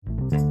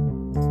Good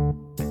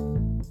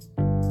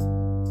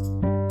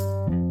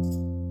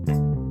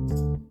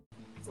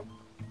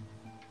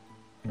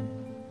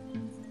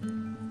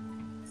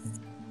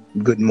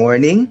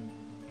morning,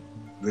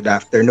 good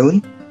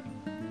afternoon,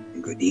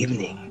 good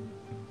evening,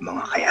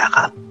 mga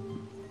kayakap.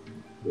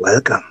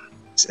 Welcome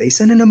sa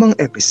isa na namang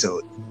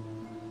episode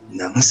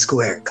ng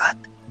Square Cut.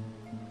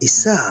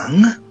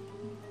 Isang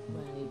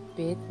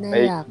Mahigpit na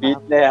Mahigpit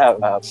yakap. na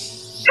yakap.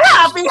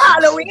 Happy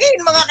Halloween,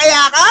 mga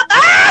kayakap!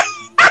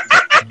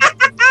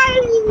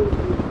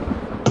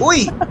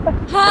 Uy!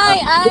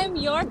 Hi, I'm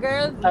your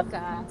girl,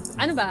 Vika.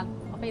 Ano ba?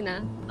 Okay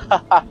na?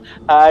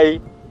 Hi,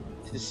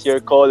 this is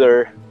your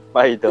caller,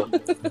 Maido.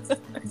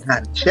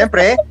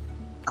 Siyempre,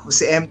 ako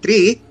si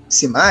M3,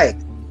 si Mike.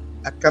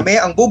 At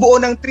kami ang bubuo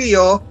ng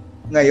trio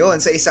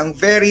ngayon sa isang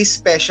very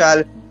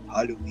special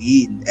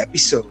Halloween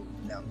episode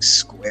ng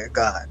Square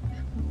Cut.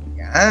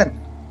 Yan.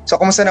 So,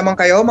 kumusta naman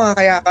kayo, mga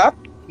kayakap?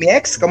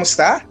 Mix,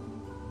 kamusta?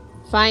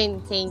 Fine,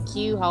 thank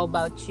you. How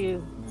about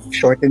you?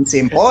 Short and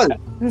simple.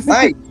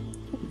 Mike,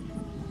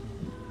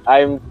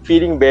 I'm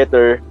feeling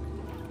better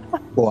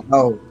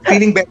wow.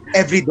 Feeling better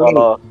every day.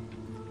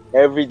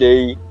 every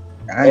day.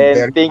 Yan, And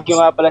very- thank you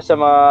nga pala sa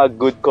mga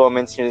good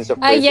comments nyo sa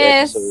first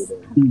yes. episode.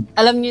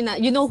 Alam nyo na,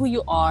 you know who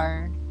you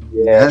are.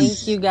 Yes. Thank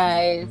you,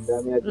 guys.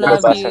 Dami at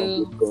Love nababasang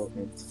you. good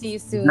comments. See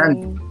you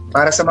soon.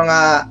 Para sa mga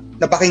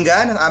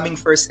napakinggan ng aming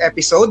first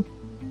episode,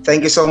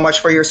 thank you so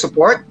much for your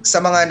support. Sa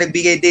mga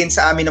nagbigay din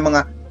sa amin ng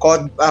mga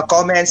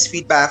comments,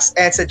 feedbacks,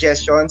 and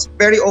suggestions,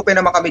 very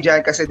open naman kami dyan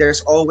kasi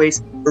there's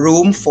always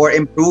room for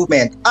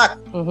improvement. At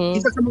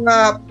isa sa mga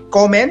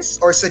comments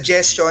or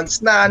suggestions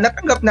na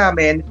natanggap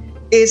namin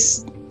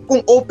is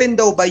kung open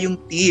daw ba yung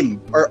team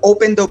or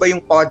open daw ba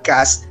yung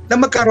podcast na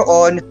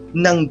magkaroon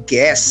ng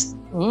guest.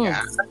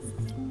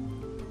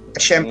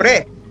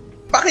 Siyempre,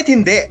 bakit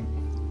hindi?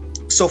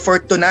 So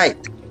for tonight,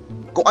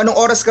 kung anong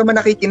oras ka man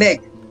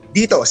nakikinig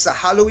dito sa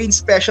Halloween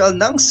special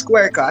ng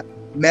Square Cut,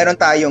 meron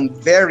tayong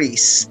very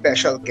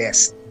special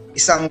guest.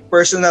 Isang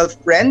personal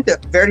friend,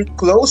 very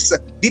close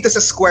dito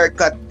sa Square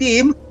Cut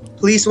team.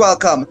 Please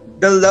welcome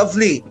the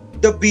lovely,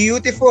 the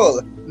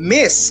beautiful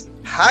Miss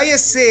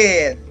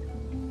Hyacinth.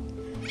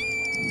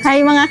 Hi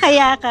mga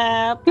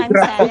kayakap, I'm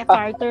Saya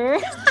Carter.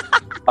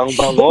 Ang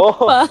bango.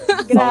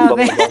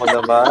 Grabe. Ang bango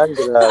naman.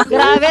 Grabe.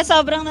 Grabe,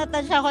 sobrang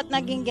natouch ako at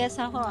naging guest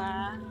ako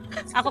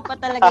Ako pa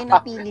talaga yung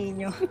napili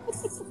nyo.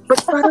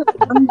 Parang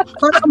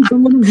ang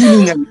bango ng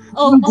hiningan.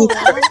 Oo.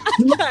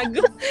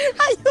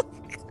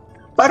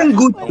 Parang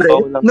good Ang breath,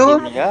 bango ng no?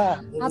 hininga.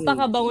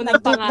 Napakabango ng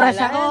Nag-toothbrush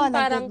pangalan. ako,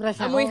 Parang nag-toothbrush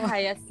ako. amoy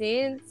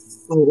hyacinth.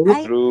 Oo.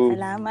 Ay, True.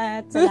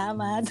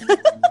 salamat.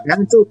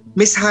 Yan. So,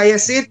 Miss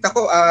Hyacinth,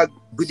 ako,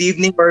 good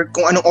evening or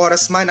kung anong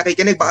oras man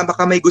nakikinig,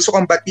 baka may gusto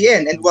kang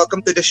batiin and welcome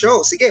to the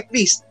show. Sige,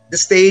 please, the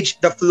stage,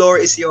 the floor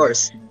is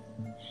yours.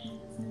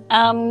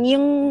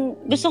 Yung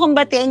gusto kong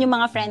batiin yung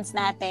mga friends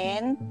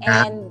natin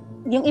and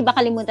yung iba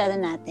kalimutan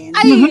na natin.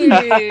 Ay!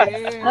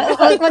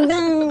 Wag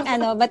nang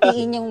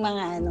batiin yung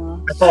mga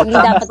hindi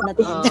dapat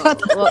batiin.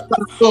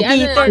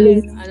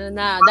 Ano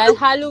na, dahil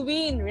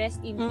Halloween, rest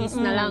in peace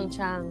na lang,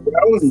 Chang.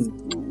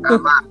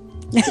 Tama.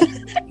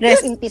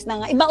 Rest in peace na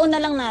nga. Ibaon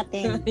na lang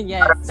natin.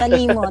 Yes. Sa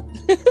limot.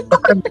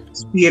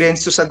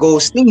 Experience to sa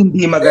ghosting,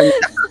 hindi maganda.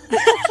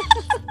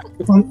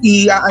 Kung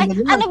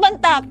Ano bang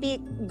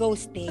topic?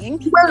 Ghosting?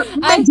 Well,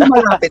 medyo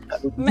malapit.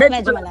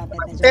 Medyo malapit.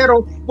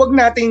 Pero wag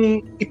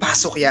nating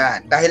ipasok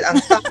yan dahil ang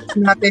topic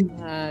natin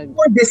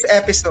for this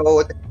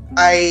episode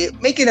ay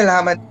may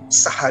kinalaman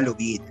sa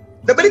Halloween.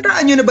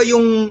 Nabalitaan nyo na ba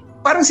yung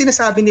parang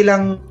sinasabi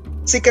nilang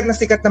sikat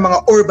na mga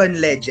urban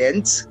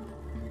legends?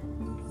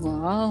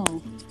 Wow.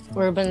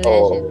 Urban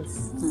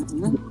legends.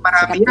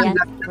 Marami Sikat yan.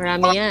 yan.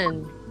 Marami yan.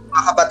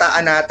 Mga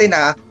kabataan natin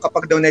na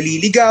kapag daw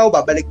naliligaw,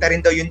 babalik na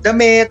rin daw yung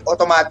damit,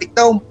 automatic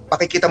daw,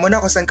 pakikita mo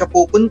na kung saan ka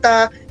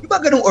pupunta. Yung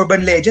mga ganung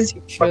urban legends,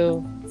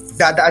 True.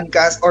 dadaan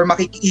ka or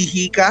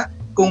makikiihi ka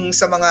kung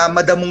sa mga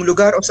madamong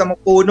lugar o sa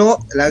mga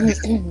puno.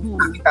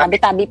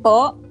 Tabi-tabi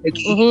po.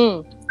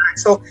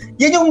 So,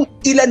 yan yung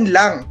ilan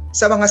lang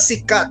sa mga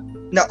sikat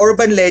na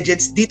urban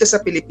legends dito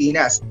sa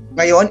Pilipinas.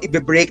 Ngayon,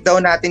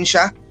 i-breakdown natin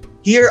siya.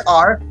 Here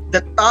are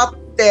the top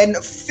 10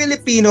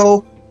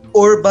 Filipino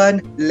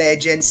urban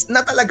legends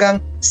na talagang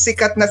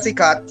sikat na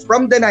sikat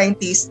from the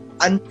 90s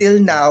until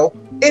now,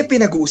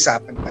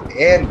 pinag-uusapan pa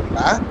din, di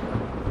ba?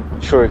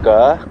 Sure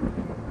ka?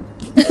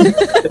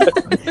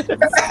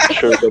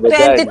 Sure ka ba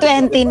dyan?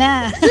 2020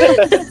 na.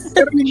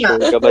 Pero yun nga,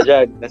 Sure ka ba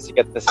dyan?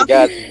 Nasikat na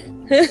sikat.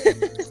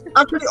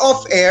 actually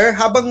off-air,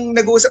 habang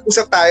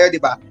nag-uusap-usap tayo, di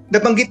ba,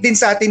 nabanggit din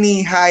sa atin ni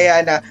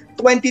Haya na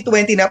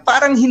 2020 na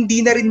parang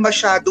hindi na rin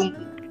masyadong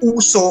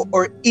uso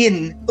or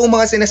in itong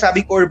mga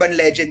sinasabing urban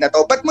legend na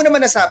to. Ba't mo naman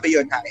nasabi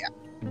yun, Haya?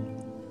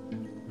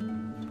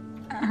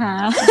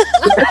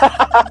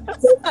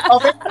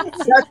 Okay.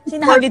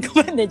 Sinabi ko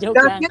ba na joke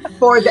That's lang. it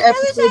for the Kasi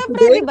episode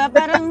syempre, today. di ba,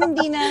 parang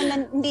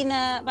hindi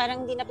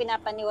na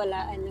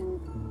pinapaniwalaan yung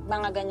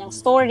mga ganyang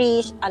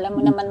stories. Alam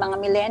mo naman mga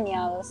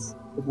millennials.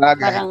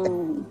 Bagay. Parang,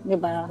 di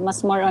ba,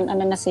 mas more on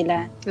ano na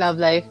sila. Love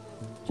life.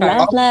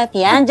 Lahat.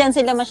 Yan, dyan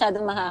sila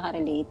masyadong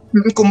makaka-relate.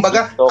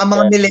 Kumbaga, ang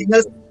mga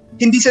millennials,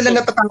 hindi sila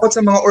natatakot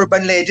sa mga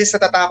urban legends,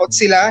 natatakot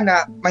sila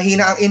na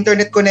mahina ang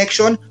internet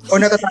connection o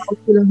natatakot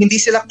sila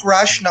hindi sila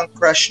crush ng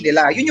crush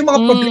nila. Yun yung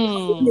mga problema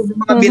ng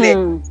mga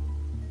millennials.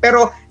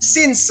 Pero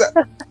since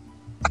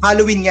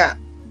Halloween nga,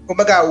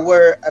 kumbaga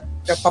we're at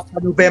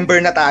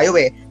November na tayo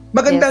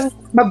magandang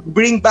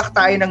mag-bring back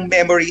tayo ng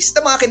memories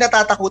na mga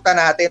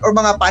kinatatakutan natin or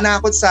mga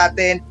panakot sa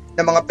atin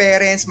ng mga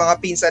parents, mga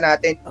pinsan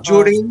natin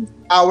during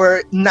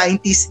our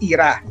 90s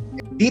era.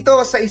 Dito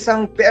sa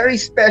isang very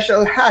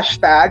special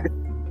hashtag,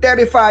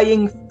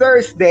 Terrifying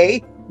Thursday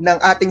ng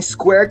ating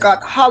Square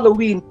Cut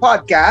Halloween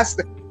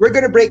podcast, we're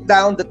gonna break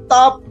down the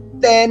top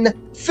 10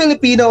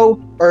 Filipino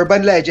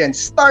urban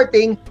legends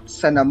starting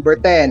sa number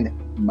 10.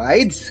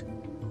 Mides?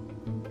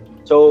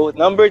 So,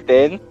 number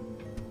 10,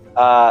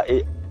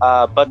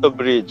 Bato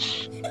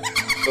Bridge.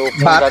 So,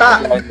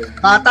 Bata,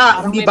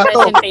 Parang hindi may bato.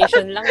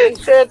 presentation lang.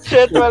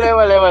 Shit, mali.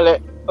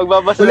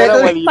 Magbabasa na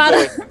lang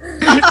mali.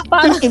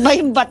 Parang Iba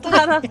yung bato.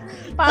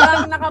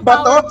 parang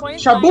naka-PowerPoint.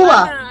 Shabu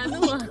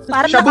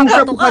Parang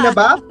Shabong-shabu ka na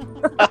ba?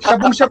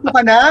 Shabong-shabu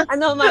ka na?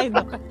 Ano, Mike?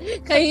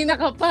 Kahina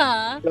ka pa.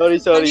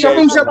 Sorry guys.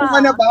 Shabong-shabu ka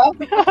na ba?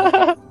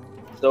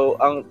 So,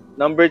 ang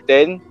number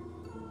 10,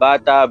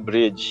 Bata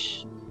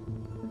Bridge.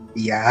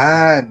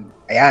 Yan.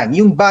 Ayan,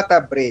 yung Bata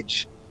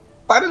Bridge.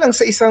 Para lang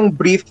sa isang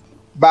brief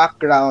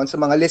background sa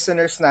mga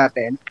listeners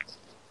natin,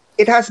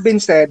 it has been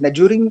said na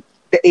during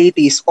the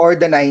 80s or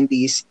the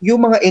 90s,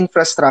 yung mga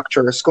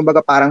infrastructures,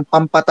 kumbaga parang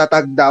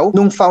pampatatag daw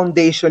nung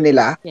foundation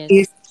nila,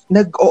 is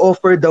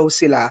nag-o-offer daw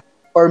sila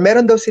or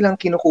meron daw silang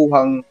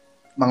kinukuhang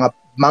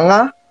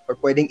mga or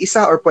pwedeng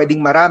isa or pwedeng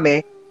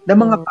marami na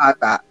mga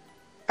bata.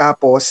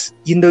 Tapos,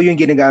 yun daw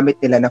yung ginagamit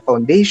nila na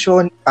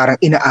foundation,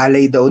 parang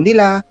inaalay daw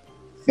nila.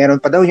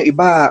 Meron pa daw yung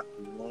iba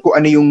kung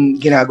ano yung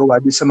ginagawa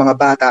dun sa mga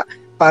bata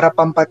para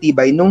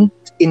pampatibay nung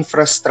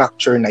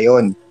infrastructure na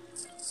yon.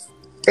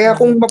 Kaya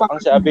kung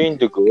Ang sabi yung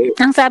dugo.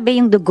 Ang sabi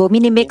yung dugo,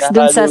 minimix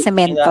dun sa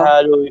semento.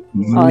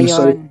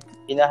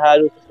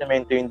 Hinahalo sa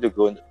semento yung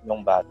dugo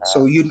ng bata.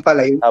 So yun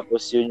pala yun.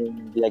 Tapos yun yung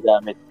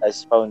ginagamit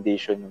as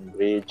foundation ng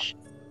bridge.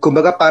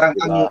 Kumbaga parang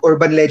ang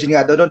urban legend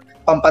nga daw doon,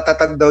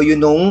 pampatatag daw yun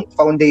nung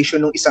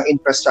foundation ng isang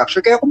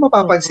infrastructure. Kaya kung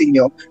mapapansin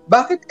nyo,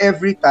 bakit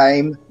every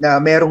time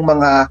na merong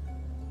mga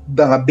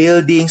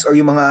buildings or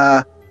yung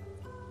mga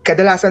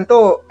kadalasan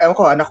to, ewan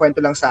ko, nakwento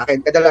lang sa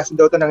akin, kadalasan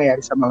daw to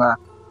nangyayari sa mga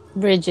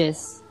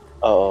Bridges.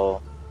 Oo.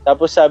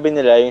 Tapos sabi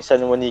nila, yung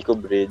San Juanico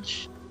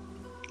Bridge,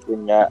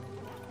 yun nga,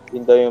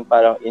 yun daw yung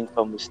parang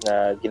infamous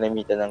na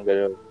ginamitan ng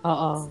gano'n.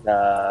 Oo. Na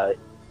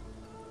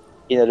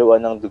hinaluan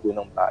ng dugo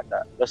ng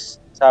bata.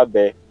 Tapos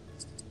sabi,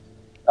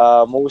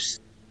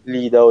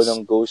 mostly daw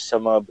ng ghost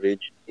sa mga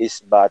bridge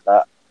is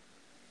bata.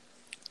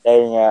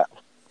 Kaya nga,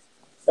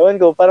 ewan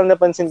ko, parang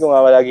napansin ko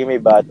nga lagi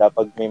may bata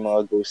pag may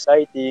mga ghost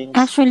sightings.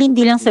 Actually,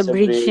 hindi lang sa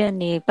bridge yan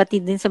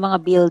pati din sa mga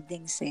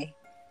buildings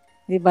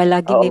Di ba?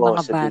 Lagi may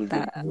mga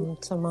bata.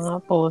 Sa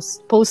mga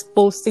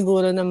post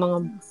siguro ng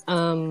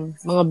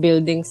mga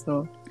buildings,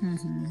 no?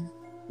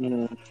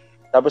 Mm-hmm.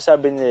 Tapos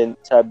sabi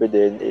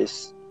din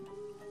is,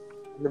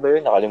 ano ba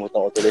yun?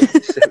 Nakalimutan ko tuloy.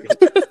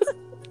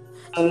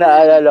 Ang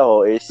naalala ko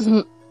is,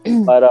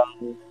 parang,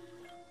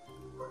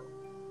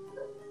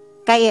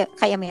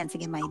 Kaya mo yan.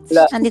 Sige, Mides.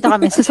 Andito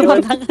kami.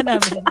 Susuportahan ka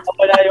namin.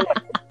 Wala yung,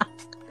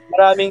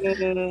 maraming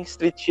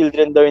street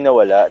children daw yung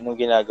nawala nung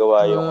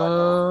ginagawa yung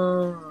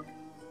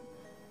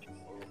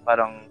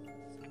parang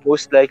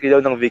most likely daw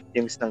ng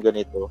victims ng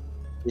ganito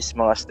is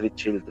mga street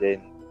children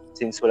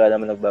since wala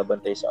naman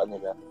nagbabantay sa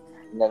kanila.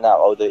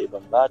 Nanakaw daw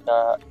ibang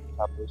bata,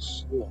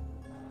 tapos yun,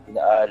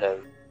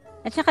 inaalay.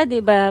 At saka 'di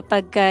ba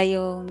pagka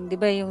yung 'di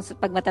ba yung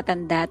pag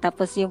matatanda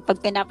tapos yung pag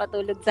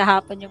pinapatulog sa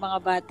hapon yung mga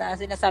bata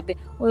sinasabi,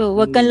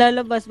 "Huwag kang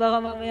lalabas baka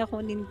mamaya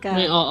kunin ka."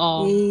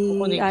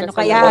 Kunin ka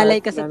kaya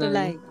alay ka sa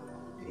tulay.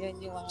 Yan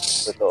yung mga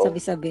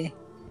sabi-sabi.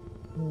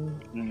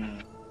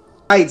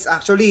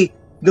 Actually,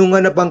 nung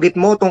nabanggit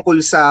mo tungkol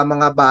sa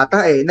mga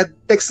bata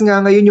nag-text nga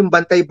ngayon yung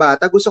Bantay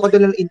Bata. Gusto ko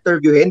din lang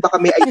interviewin. Baka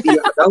may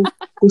idea ka daw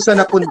kung saan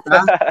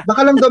napunta.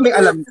 Baka lang daw may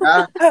alam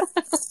ka.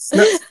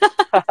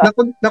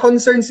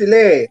 Na-concern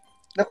sila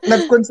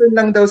Nag-concern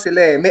lang daw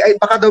sila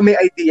baka daw may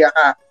idea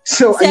ka.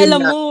 So, kasi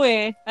alam mo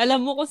Alam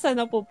mo kung saan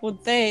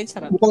napupunta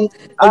Charot.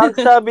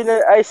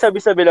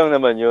 Sabi-sabi lang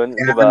naman yun.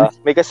 Diba?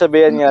 May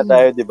kasabihan nga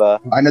tayo, diba?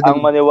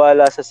 Ang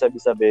maniwala sa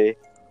sabi-sabi.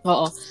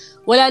 Oo.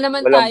 Wala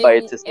naman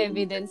tayong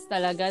evidence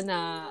talaga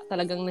na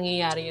talagang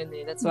nangyayari yun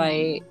That's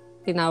why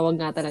tinawag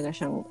nga talaga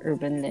siyang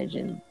urban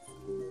legend.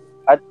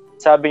 At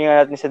sabi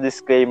nga natin sa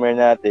disclaimer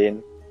natin,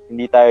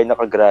 hindi tayo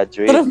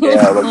nakagraduate. Kaya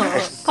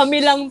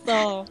kami lang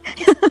to.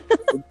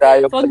 Huwag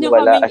tayo Huwag niyo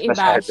paniwala kaming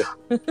i-bash.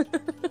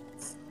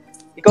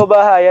 Ikaw ba,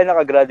 Haya?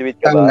 Nakagraduate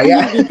ka ba?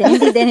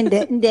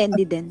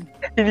 Hindi din.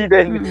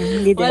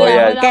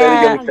 Wala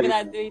kang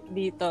graduate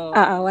dito.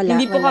 Wala.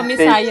 Hindi po kami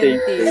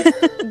scientist.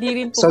 Hindi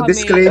rin po kami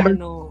disclaimer.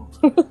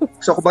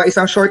 So kung ba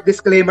isang short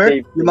disclaimer,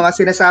 yung mga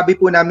sinasabi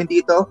po namin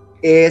dito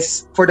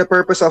is for the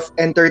purpose of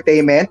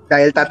entertainment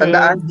dahil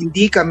tatandaan,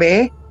 hindi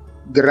kami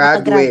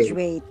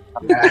graduate.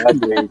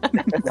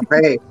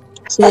 Okay.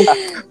 So,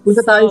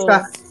 punta tayo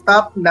sa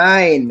top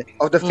 9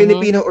 of the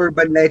Filipino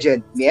urban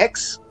legend.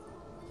 Mix?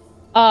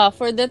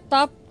 For the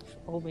top,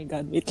 oh my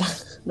God, wait lang.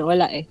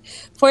 Nawala eh.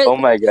 Oh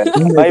my God.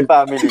 My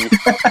family.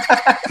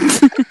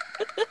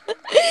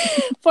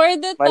 For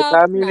the My top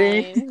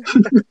family.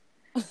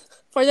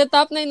 9. For the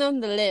top 9 on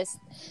the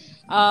list.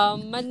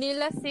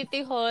 Manila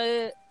City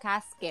Hall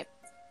casket.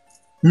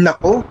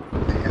 Nako.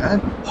 Ayan.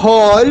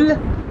 Hall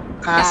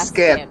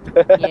casket.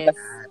 Yes.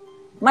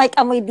 Mike,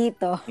 amoy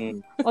dito.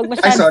 Huwag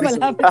masyadong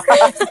malapit.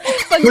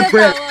 Pag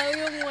natawa,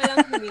 yung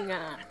walang hininga.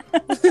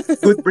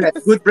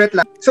 Good breath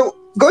lang. So,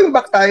 going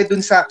back tayo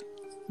dun sa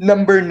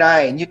number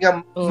 9, yun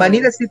yung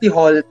Manila City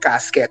Hall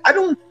casket.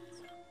 Anong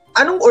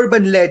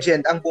urban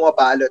legend ang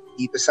bumabalot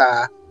dito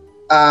sa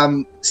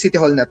City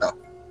Hall na to?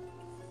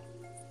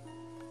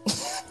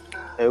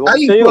 Ewan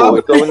sa'yo,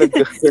 ikaw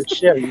nag-search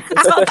yan.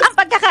 Ako, ang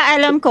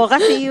pagkakaalam ko,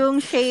 kasi yung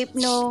shape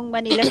nung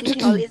Manila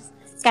City Hall is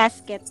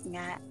casket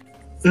nga.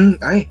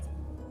 Ay.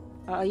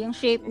 Oo, yung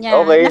shape niya.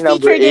 Okay,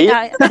 number 8.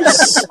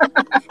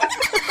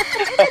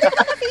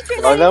 Na-feature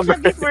na siya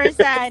before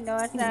sa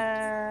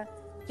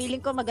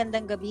feeling ko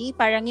magandang gabi.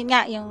 Parang yun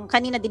nga, yung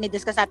kanina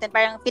dinidiscuss natin,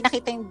 parang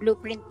pinakita yung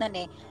blueprint nun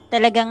eh.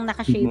 Talagang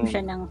nakashape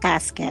siya ng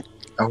casket.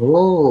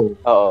 Oh.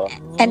 Oo.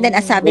 And then,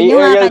 sabi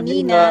nyo nga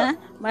kanina,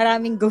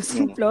 maraming ghost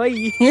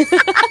employee.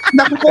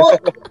 Naku po.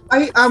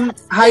 Ay,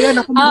 Haya,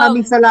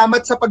 maraming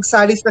salamat sa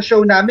pagsali sa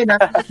show namin, ha.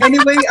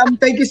 Anyway,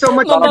 thank you so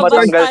much. Baka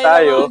matanggal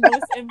tayo.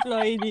 Ghost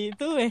employee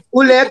dito eh.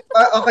 Ulit,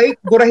 okay,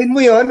 burahin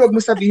mo yon, wag mo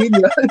sabihin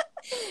yon.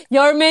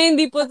 Yorme,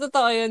 hindi po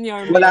totoo yun,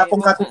 Yorme. Wala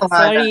pong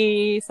katotohanan.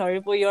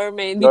 Sorry po,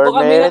 Yorme. Hindi po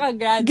kami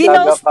nakagraduate.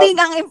 Ginosting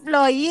ang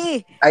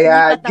employee.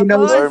 Ayan,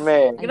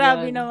 Yorme.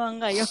 Grabe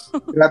naman kayo.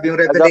 Grabe yung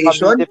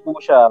revelation. Taga-Cavite po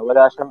siya,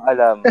 wala siyang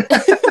alam.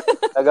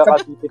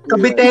 Taga-Cavite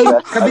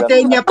po.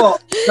 Kabitenya po.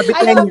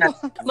 Kabitenya.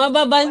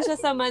 Mababan siya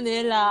sa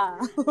Manila.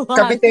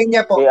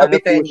 Kabitenya po. Kay ano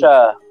po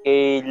siya?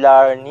 Kay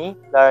Larnie?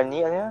 Ano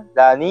yan?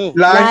 Lani.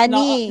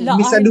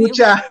 Misa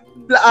Lucha.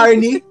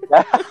 Arnie.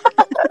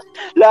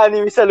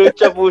 Lani,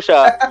 Misalucha po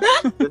siya.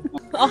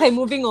 Okay,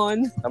 moving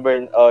on.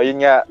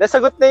 Yun nga.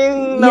 Nasagot na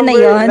yung number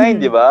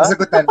 9, di ba?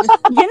 Nasagutan.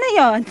 Yun na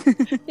yun.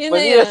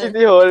 Manila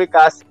City Hall,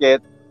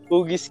 casket,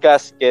 Hugis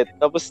casket,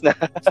 tapos na.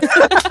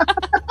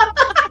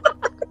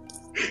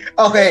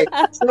 Okay.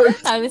 So,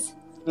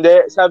 hindi,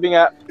 sabi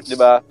nga, di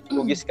ba,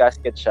 Hugis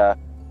casket siya.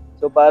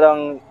 So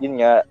parang, yun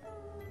nga,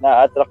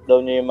 na-attract daw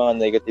niya yung mga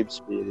negative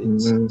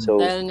spirits. So,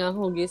 dahil nga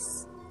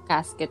Hugis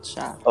casket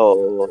siya.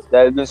 Oo.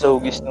 Dahil dun sa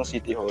hugis ng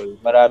City Hall,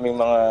 maraming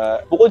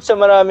bukod sa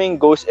maraming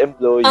ghost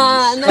employees.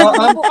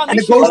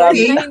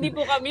 Hindi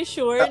po kami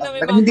sure na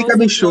may mga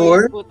ghost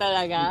employees po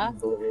talaga.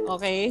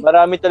 Okay.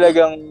 Marami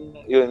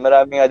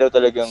nga daw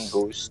talagang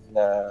ghost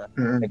na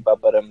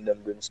nagpaparamdam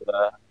dun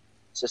sa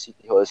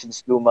City Hall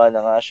since luma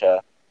na nga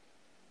siya.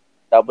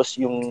 Tapos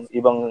yung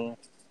ibang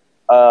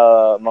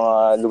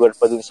mga lugar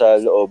pa dun sa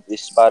loob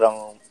is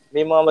parang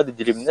may mga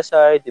madidilim na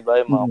side, di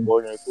ba? Yung mga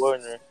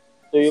corner.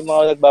 So, yung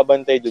mga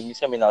nagbabantay doon,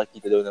 minsan may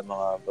nakikita daw ng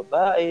mga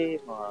babae,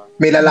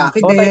 may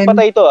lalaki din.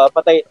 Patay ito,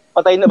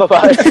 patay na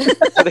babae.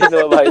 Patay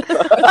na babae ito.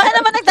 Baka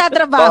naman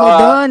nagtatrabaho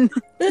doon.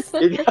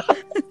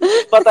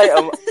 Patay,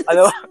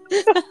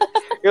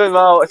 yun,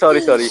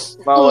 sorry.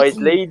 Mga white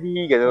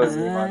lady, gano'n.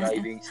 Mga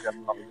nakiling sila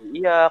mga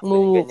kumiiyak,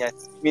 ganyan.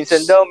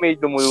 Minsan daw, may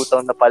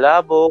dumulutang na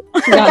palabok.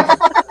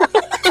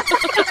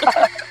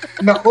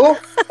 Nako.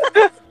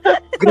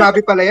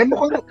 Grabe pala yan.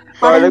 Mukhang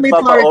parang may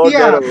party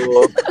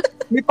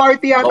May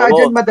party yata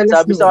dyan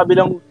madalas.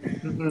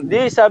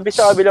 Sabi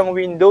sa kabilang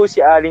window,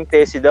 si Aling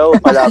Tessie daw,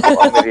 palabok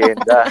ang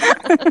merienda.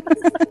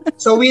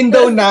 So,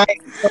 window 9.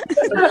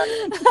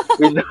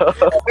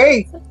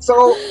 Okay.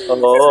 So,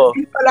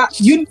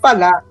 yun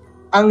pala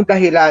ang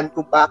dahilan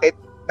kung bakit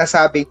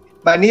nasabing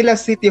Manila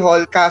City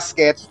Hall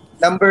casket,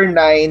 number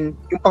 9,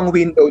 yung pang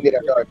window nila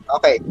doon.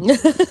 Okay.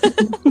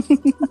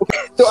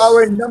 To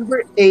our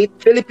number 8,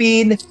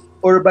 Philippine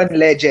urban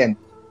legend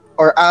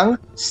or ang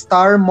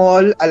Star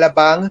Mall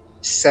Alabang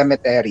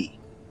Cemetery.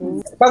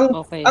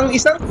 Ang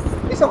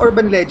isang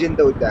urban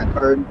legend daw dyan,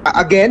 or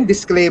again,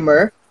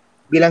 disclaimer,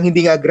 bilang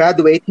hindi nga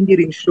graduate,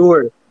 hindi rin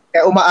sure.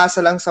 Kaya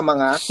umaasa lang sa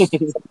mga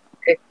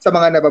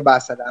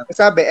nababasa lang.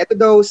 Sabi, eto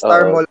daw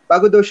Star Mall,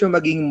 bago daw siya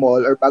maging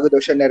mall or bago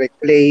daw siya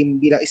na-reclaim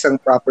bilang isang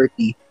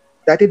property,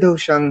 dati daw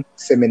siyang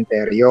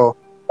sementeryo.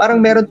 Parang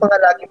meron pa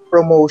nga laging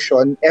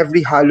promotion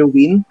every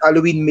Halloween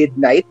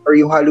midnight or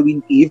yung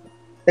Halloween Eve,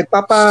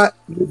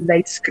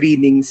 nagpapa-midnight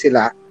screening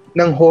sila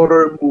ng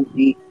horror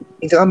movie.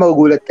 Minsan ka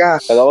magugulat ka.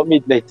 Kala ko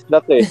midnight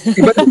slot eh.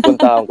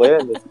 Pupuntahan ko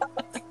yan eh.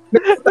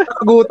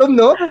 Nakagutom,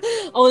 no?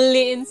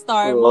 Only in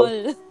Star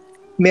Mall.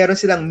 Meron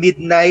silang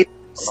midnight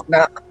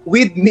snack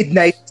with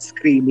midnight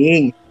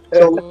screening.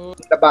 So,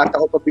 nabata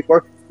ko pa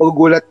before,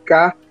 magugulat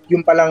ka,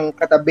 yung palang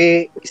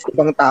katabi, is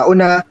ibang tao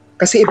na,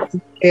 kasi ibang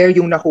air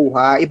yung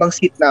nakuha, ibang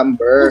seat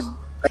number.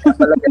 Kaya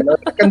pala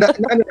gano'n.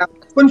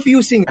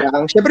 Confusing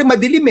lang. Siyempre,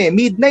 madilim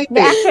midnight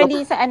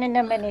Actually, sa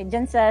naman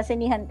dyan sa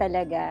sinihan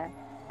talaga,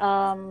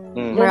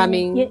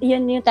 Maraming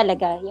yun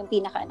talaga yung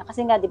pinaka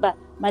kasi nga 'di ba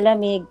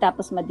malamig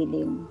tapos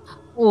madilim.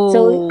 Oh. So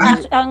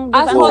ang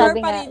horror sabi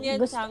pa nga rin yan,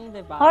 Chang,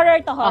 diba?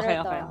 Horror to. Okay.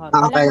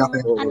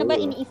 Ano ba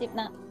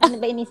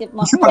iniisip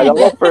mo? Alam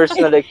ko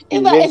personal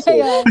experience. Iba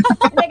yun.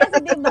 Kasi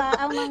 'di ba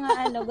ang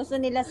mga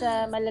gusto nila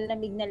sa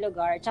malalamig na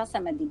lugar tsaka sa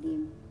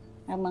madilim.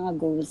 Ang mga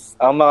ghosts.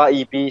 Ang mga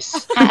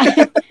ipis.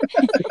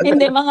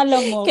 Hindi, mga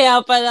lamok.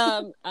 Kaya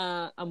pala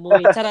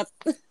amoy. Charot.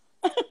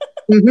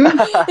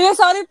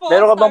 Sorry po.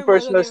 Meron ka bang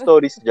personal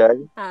stories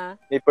dyan? Ha?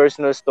 May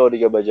personal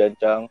story ka ba dyan,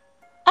 Chang?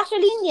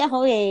 Actually, hindi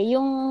ako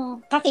yung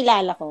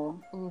kakilala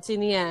ko.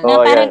 Sino yan?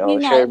 Oh, parang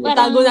yan. Share mo.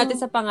 Itago natin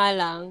sa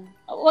pangalang.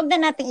 Huwag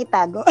na nating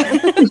itago.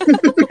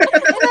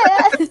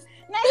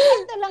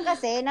 Naisento lang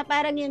kasi na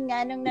parang yun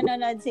nga, nung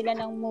nanonood sila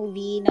ng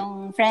movie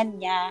ng friend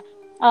niya,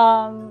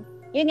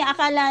 yun nga,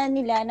 akala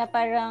nila na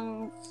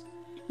parang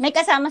may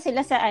kasama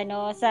sila sa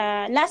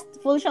last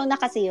full show na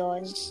kasi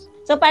yun.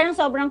 So parang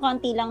sobrang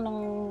konti lang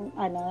nung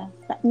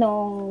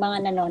mga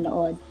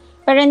nanonood.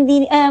 Pero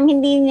hindi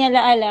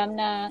nila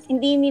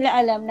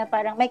alam na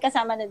parang may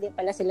kasama na din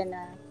pala sila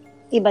na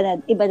iba na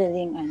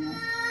din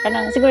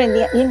Parang siguro hindi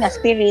yun nga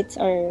spirits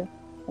or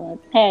what.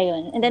 Kaya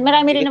yun. And then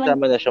marami rin naman. May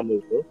kasama na siyang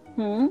multo?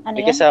 Ano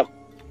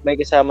may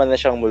kasama na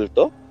siyang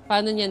multo?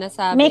 Paano niya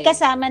nasabi? May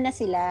kasama na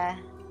sila.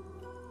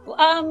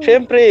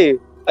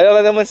 Siyempre.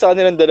 Alam ka naman sa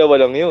kanilang dalawa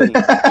lang yun.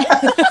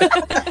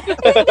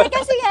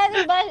 Kasi nga,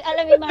 diba,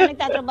 alam yung mga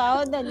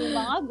nagtatrabaho doon, yung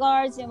mga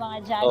guards, yung mga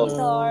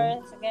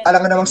janitors. Alam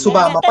nga namang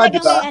sumama pa, di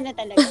ba?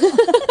 Talaga.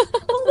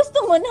 Kung gusto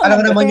mo na.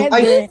 Alam nga naman yung,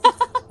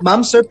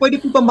 ma'am, sir,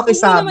 pwede po ba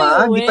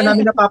makisama? Hindi pa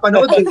namin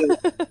napapanood.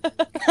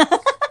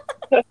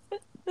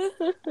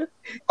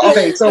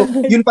 Okay, so,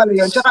 yun pala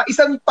yun. Tsaka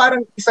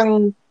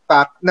isang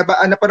fact,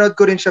 napanood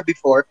ko rin siya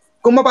before.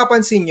 Kung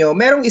mapapansin nyo,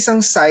 merong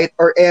isang site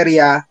or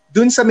area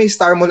dun sa may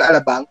Star Mall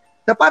Alabang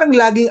na parang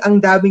laging ang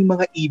daming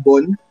mga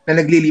ibon na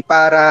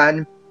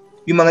nagliliparan,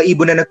 yung mga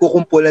ibon na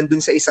nagkukumpulan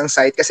dun sa isang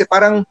site. Kasi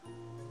parang,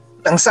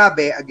 ang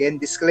sabi, again,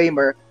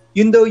 disclaimer,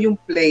 yun daw yung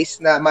place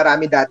na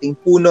marami dating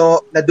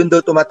puno na dun daw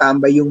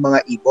tumatambay yung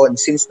mga ibon.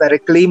 Since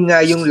na-reclaim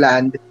nga yung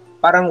land,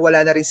 parang wala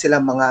na rin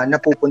silang mga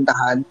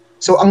napupuntahan.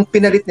 So, ang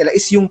pinalit nila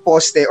is yung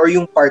poste or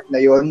yung part na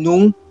yon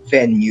nung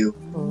venue.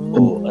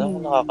 Alam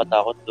mo,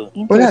 nakakatakot to.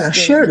 Wala lang,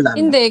 share lang.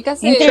 Hindi,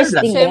 kasi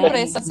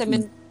syempre sa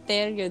cemetery,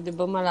 di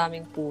ba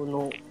maraming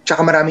puno? Tsaka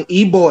maraming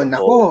ibon.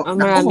 Ako, ang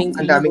daming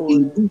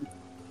ibon.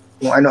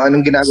 Kung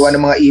ano-anong ginagawa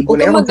ng mga ibon.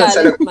 Huwag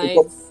magalit,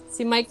 Mike.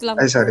 Si Mike lang.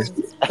 Ay, sorry.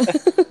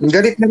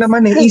 Galit na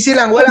naman eh. Easy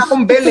lang. Wala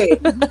akong bell eh.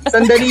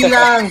 Sandali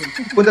lang.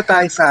 Punta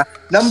tayo sa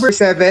number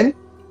 7,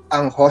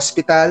 ang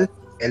hospital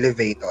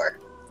elevator.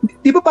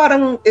 Di ba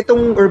parang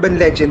itong urban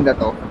legend na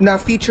to,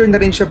 na-feature na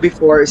rin siya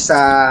before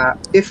sa,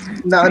 if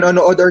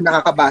nanonood or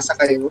nakakabasa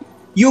kayo,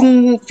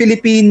 yung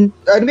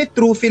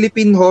True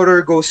Philippine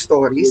Horror Ghost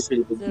Stories.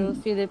 True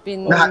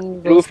Philippine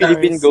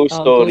Ghost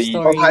Stories.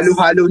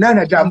 Halo-halo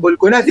na-jumble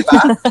ko na, di ba?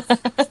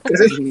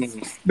 Kasi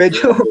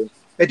medyo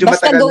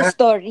basta matagal na. Ghost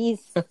Stories.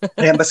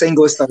 Ayan, basta yung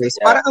Ghost Stories.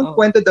 Parang ang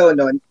kwento daw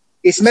nun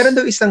is meron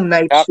daw isang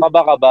night shift.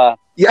 Kakaba-kaba.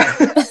 Yeah.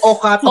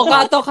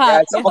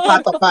 Okato-kat. Yeah,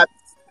 Okato-kat.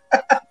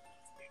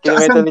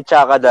 Kinumento ni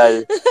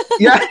Chakadal.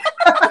 Yeah.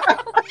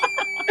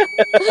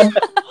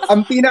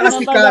 Ang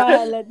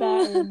pinakasikat.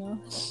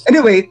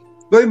 Anyway,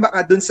 going back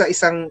dun sa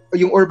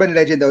yung urban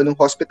legend daw ng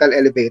hospital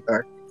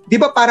elevator. Di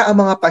ba para ang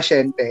mga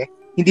pasyente,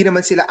 hindi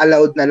naman sila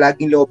allowed na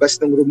laging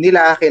lobas ng room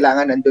nila,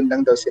 kailangan nandun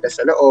lang daw sila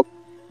sa loob.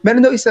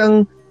 Meron daw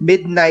isang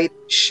midnight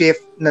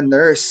shift na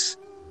nurse.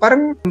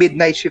 Parang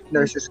midnight shift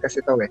nurses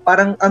kasi to eh.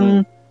 Parang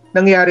ang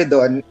nangyari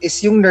doon is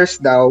yung nurse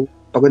daw,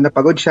 pagod na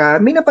pagod siya,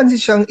 may napansin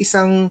siyang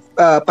isang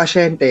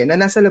pasyente na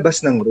nasa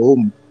labas ng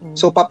room.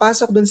 So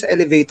papasok doon sa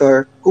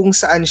elevator kung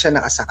saan siya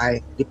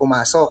nakasakay. Di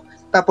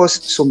pumasok. Tapos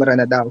sumara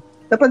na daw.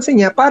 Napansin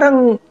niya,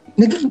 parang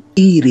naging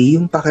eerie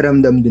yung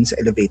pakiramdam dun sa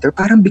elevator.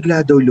 Parang bigla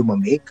daw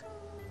lumamig.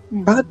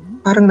 Bakit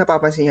parang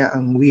napapansin niya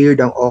ang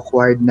weird, ang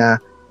awkward na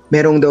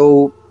merong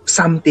daw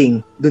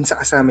something dun sa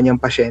kasama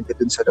niyang pasyente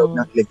dun sa loob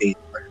ng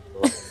elevator.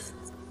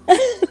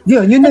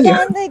 Yun na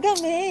yun.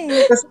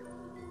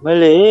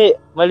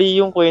 Mali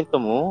yung kwento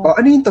mo.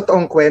 Ano yung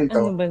totoong kwento?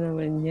 Ano ba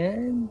naman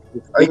yan?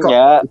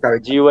 Ikaw,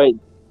 GY.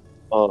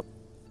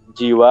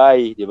 GY,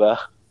 di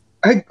ba?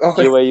 Ay,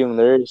 okay. GY yung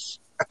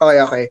nurse.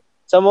 Okay.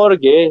 Sa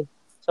morgue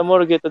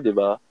to, di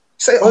ba?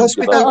 Sa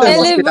hospital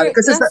hospital.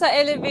 Kasi nasa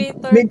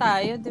elevator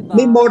tayo, di ba?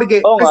 May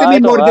morgue. Kasi may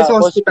morgue sa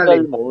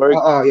hospital.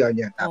 Oo, yun.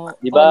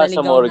 Di ba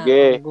sa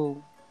morgue?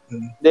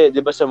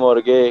 Di ba sa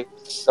morgue,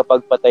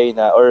 kapag patay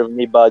na or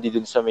may body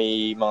dun sa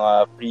may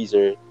mga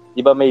freezer, di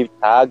ba may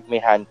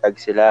may hand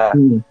tag sila.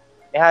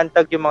 May hand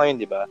tag yung mga yun,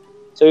 di ba?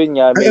 So yun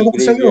nga, may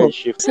graveyard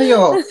shift.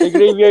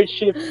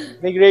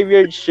 May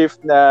graveyard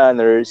shift na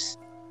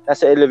nurse.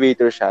 Nasa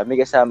elevator siya, may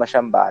kasama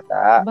siyang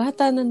bata.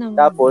 Bata na naman.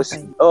 Tapos,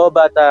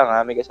 bata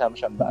nga, may kasama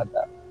siyang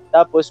bata.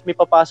 Tapos, may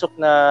papasok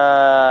na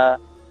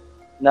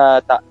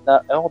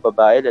ewan ko,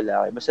 babae,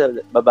 lalaki. Basta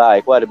babae,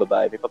 kuwari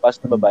babae. May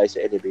papasok na babae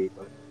sa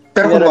elevator.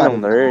 Pero sinara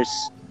ng nurse.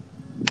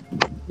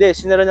 Hindi,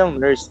 sinara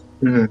ng nurse.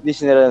 Hindi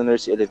sinara ng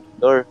nurse sa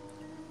elevator.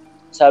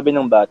 Sabi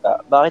ng bata,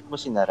 bakit mo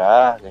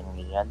sinara?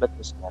 Ganyan. Ba't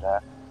mo sinara?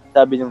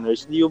 Sabi ng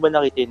nurse, hindi mo ba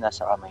nakita yung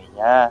nasa kamay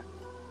niya?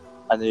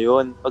 Ano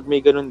yun? Pag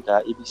may ganun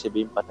ka, ibig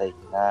sabihin patay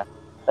ka na.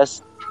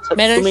 Tapos,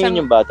 tumingin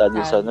yung bata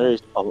dun sa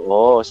nurse.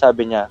 Oo,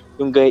 sabi niya,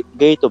 yung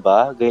ganito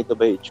ba? Ganito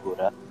ba yung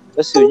itsura?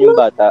 Tapos yun yung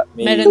bata.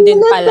 Meron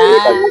din pala.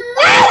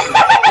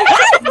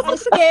 Ang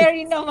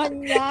scary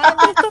naman yan.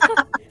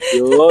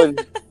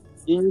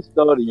 Yun yung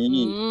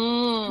story.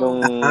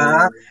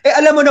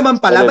 Alam mo naman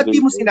pala, ba't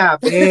di mo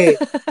sinabi?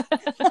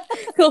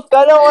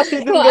 Kala ko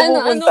kasi doon ka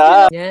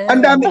pupunta.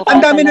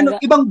 Ang dami na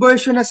ibang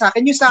version na sa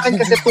akin. Yung sa akin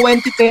kasi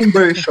 2010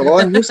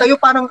 version. Yung sa'yo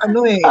parang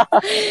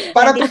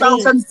parang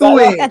 2002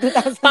 eh.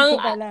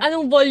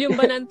 Anong volume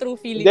ba ng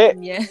True Philippine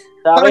niya?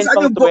 Sa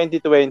akin pang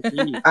 2020.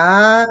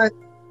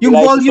 Yung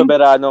Like volume...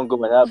 Soberano ang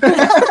gumanap.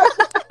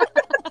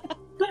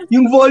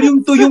 Yung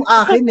volume 2 yung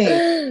akin eh.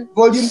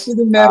 Volume 2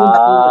 yung meron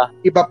ako.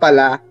 Iba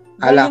pala.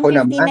 Kala ko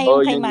naman.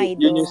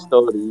 Yun yung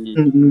story.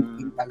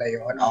 Yun pala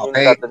yun.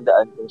 Okay. Yung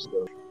tatandaan yung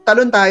story.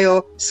 Talon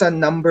tayo sa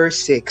number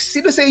 6.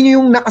 Sino sa inyo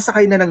yung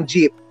nakasakay na ng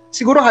jeep?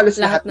 Siguro halos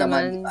lahat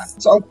naman. Diba?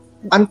 So,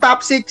 ang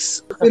top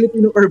 6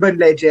 Filipino urban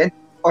legend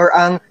or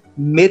ang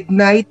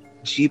Midnight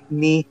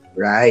Jeepney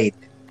Ride.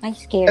 Ay,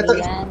 scary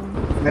yan.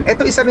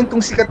 Ito isa rin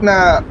tong sikat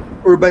na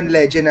urban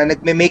legend na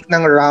nagme-make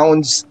ng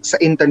rounds sa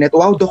internet.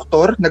 Wow,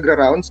 doktor,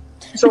 nagra-rounds.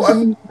 So,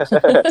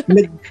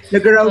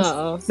 nagra-rounds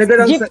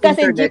jeep sa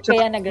kasi internet. Jeep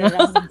kaya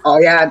nagra-rounds.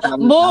 Yan.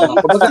 Tama.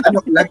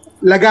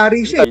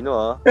 Lagari siya.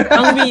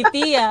 Ang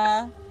witty,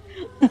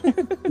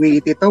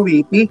 Witty to,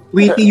 witty.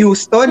 Witty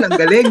Houston, ang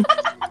galing.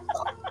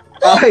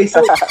 Okay,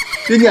 so,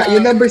 yun nga,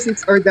 yung number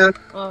 6 or the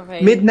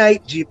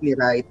Midnight Jeepney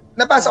Ride.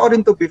 Napasa ko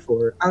rin to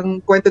before.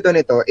 Ang kwento doon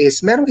ito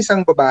is, merong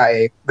isang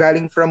babae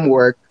galing from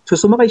work, so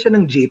sumakay siya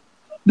ng jeep,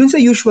 dun sa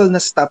usual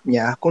na stop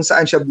niya, kung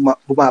saan siya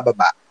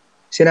bumababa.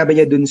 Sinabi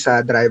niya dun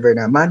sa driver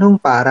na,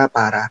 Manong, para.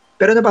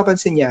 Pero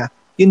napapansin niya,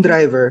 yung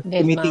driver,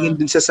 tumitingin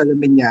dun sa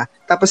salamin niya,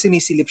 tapos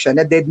sinisilip siya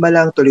na deadma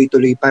lang,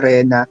 tuloy-tuloy pa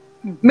rin na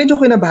medyo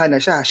kinabahan na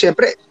siya.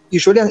 Siyempre,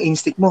 usually ang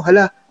instinct mo,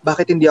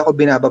 bakit hindi ako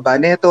binababa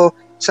neto?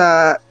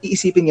 Sa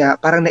iisipin niya,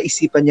 parang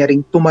naisipan niya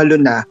ring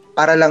tumalon na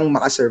para lang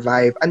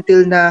makasurvive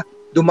until na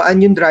dumaan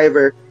yung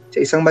driver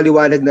sa isang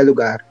maliwanag na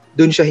lugar,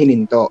 dun siya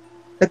hininto.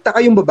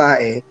 Nagtaka yung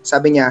babae,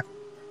 sabi niya,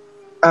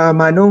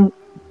 Manong,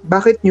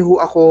 bakit niyo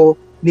ako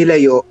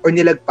nilayo o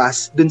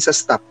nilagpas dun sa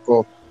stop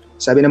ko?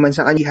 Sabi naman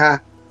sa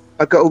kanya,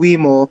 pagka uwi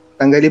mo,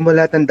 tanggalin mo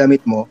lahat ng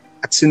damit mo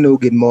at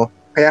sunugin mo.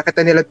 Kaya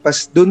kita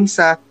nilagpas dun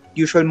sa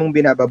usual mong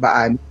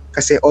binababaan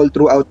kasi all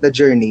throughout the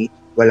journey,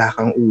 wala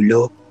kang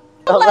ulo.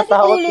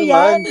 Nakatakot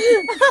naman.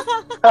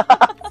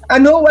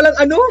 Walang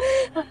ano?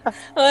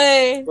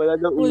 Hoy, wala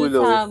ng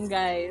ulo. Wholesome,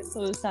 guys.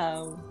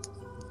 Wholesome.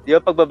 Di ba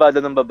pagbabado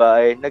ng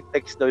babae,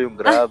 nag-text daw yung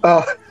Grab.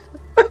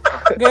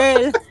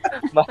 Girl,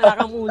 wala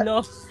kang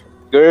ulo.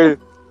 Girl,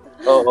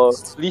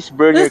 please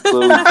burn your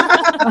clothes.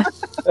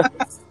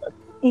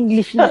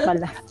 English na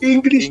pala.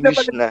 English na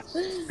pala.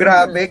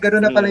 Grabe,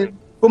 gano'n na pala yun.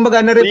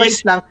 Kumbaga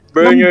na-revise lang.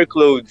 Burn your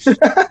clothes.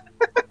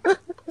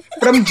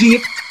 From Jeep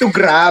to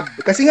Grab.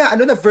 Kasi nga,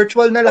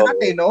 virtual na lahat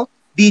no?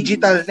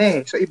 Digital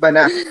na So, iba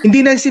na.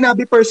 Hindi na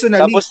sinabi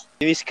personally. Tapos,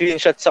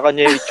 ini-screenshot sa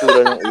kanya yung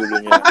itsura ng ulo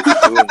niya.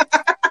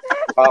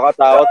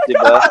 Nakakatakot, di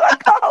ba?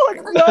 Nakakatakot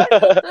na.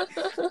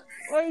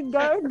 Oh my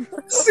God.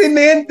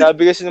 Sinend.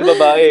 Sabi kasi ng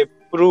babae,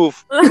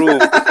 proof.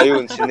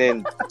 Ayun,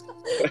 sinend.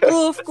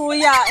 Proof,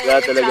 kuya.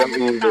 Wala talagang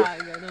ulo.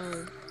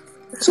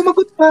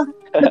 Sumagot pa.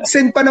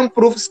 Nag-send pa ng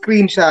proof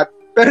screenshot.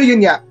 Pero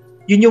yun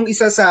yung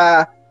isa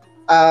sa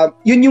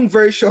yun yung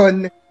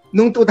version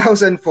nung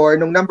 2004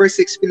 nung number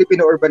 6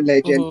 Filipino urban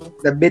legend,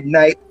 the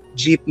Midnight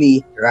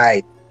Jeepney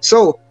Ride.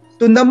 So,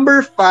 to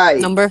number 5.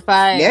 Number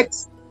 5.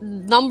 Next.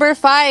 Number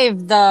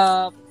 5,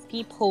 the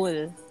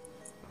peephole.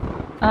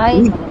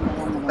 Ay,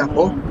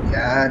 Ako,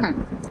 yan.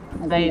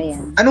 Right.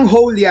 Anong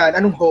hole yan?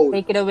 Anong hole?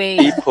 Take it away.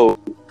 Peephole.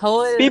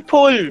 Hole.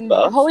 Peephole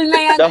ba? Hole na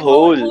yan. The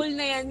hole. Hole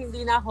na yan,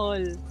 hindi na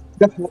hole.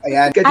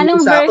 Ayan.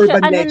 Anong sa version?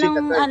 urban legend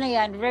Ano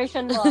yan?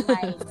 Version mo,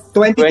 Mike?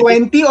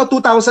 2020 o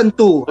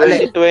 2002?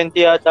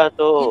 2020 yata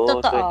to. Yung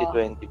Oo, totoo.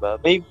 2020 ba?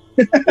 May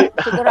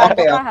Sigurado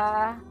Okay, ka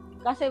ha?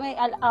 Kasi may...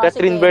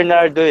 Catherine sige.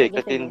 Bernardo Sige,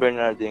 Catherine sige.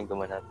 Bernardo yung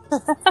gumanap.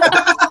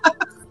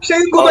 Siya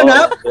yung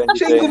gumanap? Oo,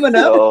 Siya yung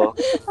gumanap? Oo.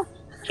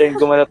 Siya yung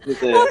gumanap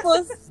nito eh.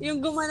 Tapos, yung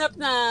gumanap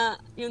na,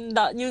 yung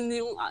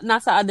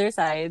nasa other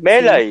side.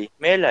 Melay. Si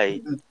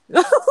Melay.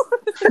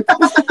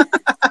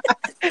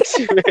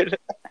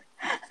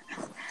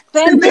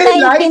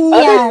 2019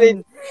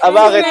 yan.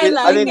 Bakit?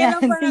 Melay, Ano hindi na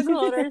pa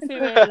nag-horror si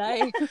Melay.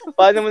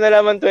 Paano mo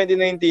nalaman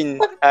 2019?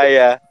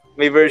 Aya,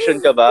 may version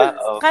ka ba?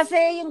 Oh.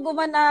 Kasi yung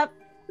gumanap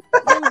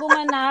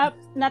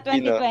na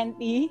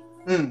 2020,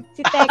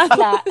 si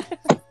Tekla.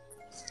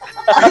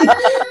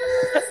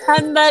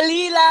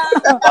 Sandali lang.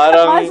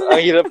 Parang ang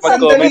hirap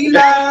mag-comment.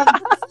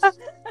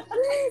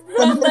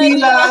 Sandali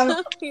lang.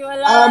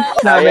 Wala.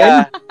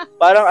 Aya,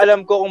 parang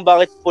alam ko kung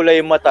bakit pula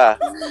yung mata.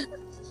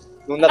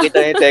 Nung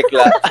nakita ni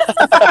Tekla.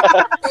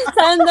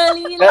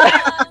 Sandali lang.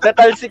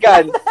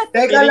 Natalsikan.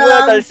 Teka Feeling ko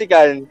lang.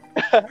 natalsikan.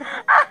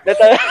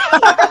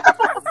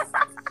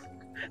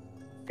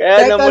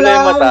 Kaya namula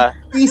yung mata.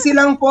 Easy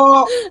lang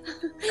po.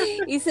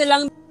 Easy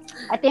lang.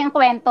 At yung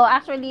kwento,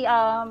 actually,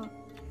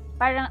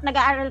 parang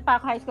nag-aaral pa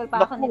ako, high school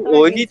pa ako nito.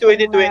 Hindi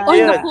 2020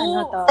 yan.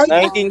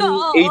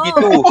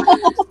 1982.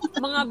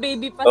 Mga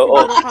baby pa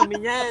siguro kami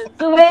niyan.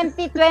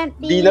 2020.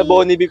 Di na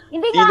Bonnie B pa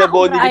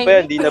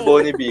yan. Di na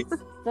Bonnie B.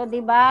 So, di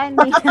ba?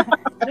 Hindi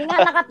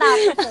nga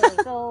nakatapos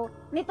eh. So,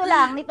 nito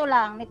lang ako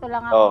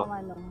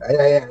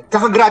Ayan.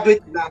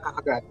 Kakagraduate na.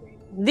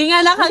 Di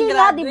nga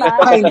nakagraduate. Diba?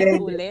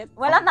 Ulit.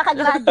 Walang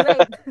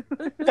nakagraduate.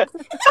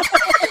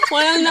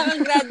 Walang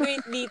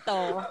nakagraduate dito.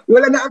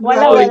 Wala.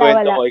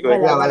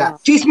 Wala.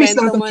 Chismis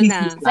lang to,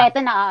 chismis. So, ito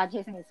na,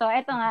 chismis. So,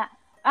 ito nga.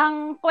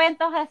 Ang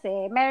kwento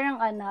kasi,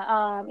 merong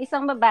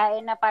isang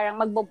babae na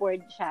parang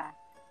magbo-board siya.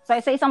 So,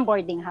 sa isang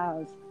boarding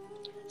house.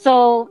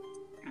 So,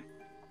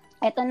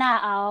 ito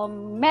na,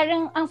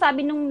 merong, ang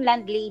sabi nung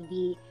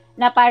landlady,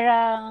 na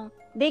parang,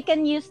 they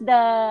can use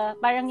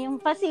parang yung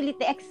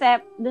facility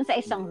except dun sa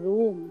isang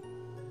room.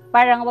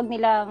 Parang wag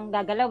nilang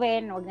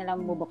gagalawin, wag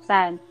nilang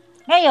bubuksan.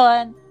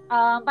 Ngayon,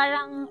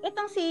 parang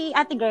itong si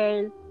ate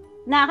girl,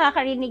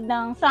 nakakarinig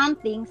ng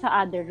something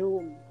sa other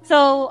room.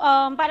 So,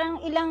 parang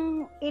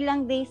ilang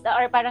days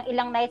or parang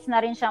ilang nights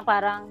na rin siyang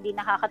parang di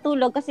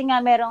nakakatulog kasi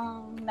nga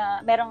merong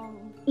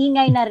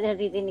ingay na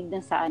naririnig dun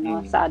sa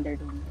sa other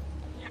room.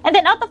 And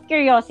then out of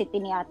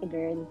curiosity ni ate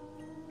girl,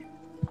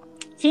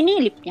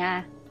 sinilip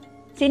niya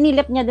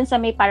dun sa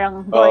may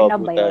parang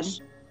doorknob ba yun?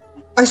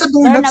 Ay, sa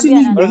doorknob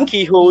sinilip?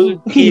 Keyhole.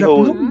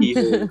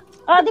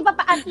 Oh, di ba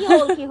pa?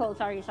 Keyhole.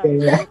 Sorry.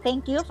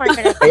 Thank you for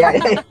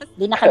correcting.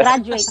 Di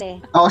nakagraduate eh.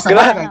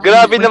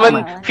 Grabe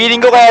naman.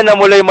 Feeling ko kaya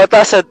namula yung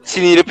mata sa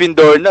sinilip yung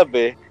doorknob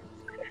eh.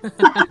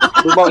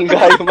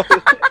 Bumangga yung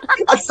mata.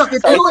 At sakit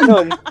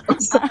nun.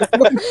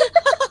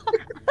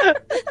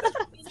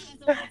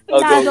 Go.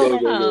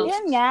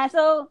 Yan nga.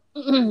 So,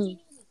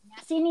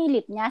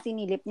 sinilip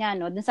niya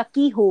no dun sa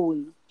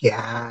keyhole.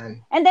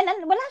 Yan. And then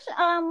wala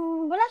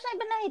siya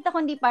iba nakita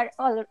kundi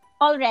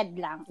all red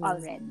lang, all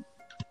red.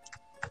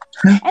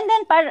 And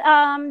then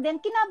then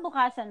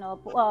kinabukasan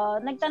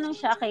nagtanong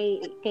siya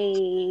kay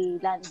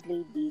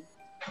landlady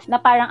na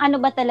parang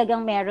ano ba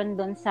talagang meron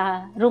doon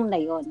sa room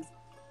na yon.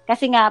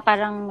 Kasi nga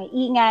parang may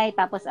ingay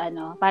tapos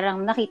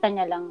parang nakita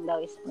niya lang daw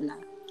is wala.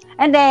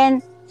 And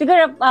then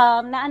siguro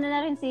naano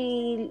na rin si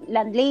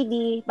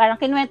landlady, parang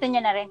kinuwento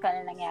niya na rin kung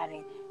ano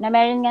nangyari. Na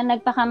meron nga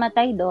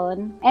nagpakamatay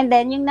doon. And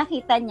then yung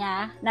nakita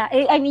niya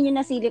yung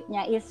nasilip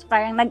niya is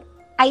parang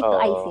eye to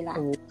eye sila.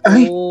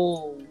 Ay.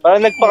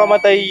 Parang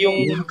nagpakamatay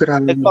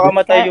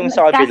yung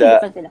sa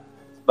kabila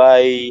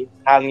by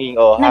hanging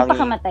hanging.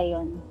 Nagpakamatay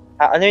yun.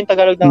 Ano yung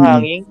Tagalog ng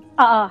hanging?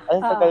 Oo. Ano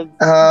yung Tagalog?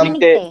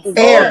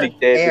 Air.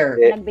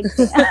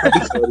 Nagbigte.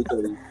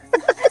 Sorry.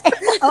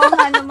 Oo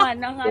nga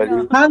naman.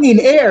 Hangin,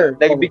 air.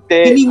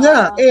 Nagbigte.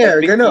 Hininga, air.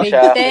 Gano'n.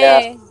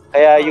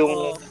 Kaya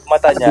yung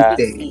mata niya,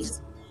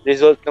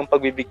 result ng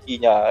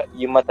pagbibigti niya,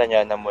 yung mata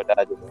niya namula.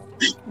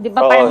 Di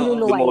ba parang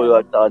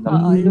luluwa?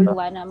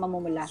 Luluwa na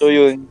mamumula. So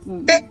yun.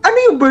 Ano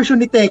yung version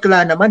ni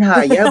Tekla naman,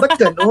 Haya? Ba't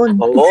ganun?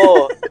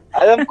 Oo.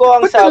 Alam ko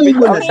ang sabi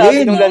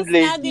ng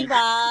landlady.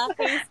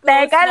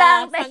 Teka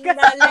lang.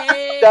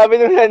 Sabi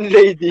ng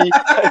landlady,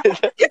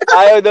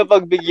 ayaw daw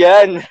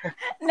pagbigyan.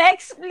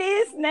 Next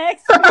please.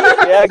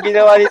 Kaya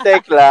ginawa ni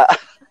Tekla,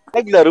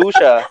 naglaro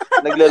siya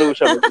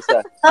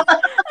mag-isa.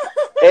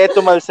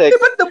 Tumalsik.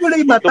 Ba't namula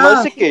yung mata?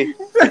 Tumalsik eh.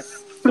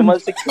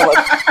 Tumalsik.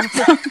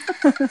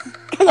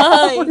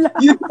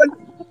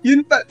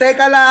 Yun pa.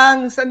 Teka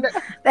lang.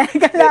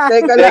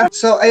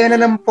 So, ayan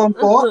na ng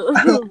pompo.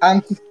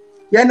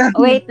 Yan na.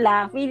 Wait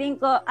lang. Feeling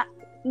ko,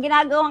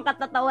 ginagawang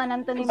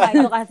katatawanan to ni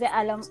Maido kasi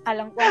alam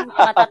ko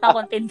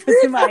matatakontin to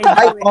si Maido.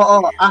 Ay, oo.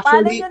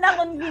 Paano nyo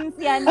na-convince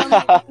yan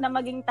na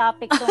maging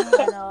topic tong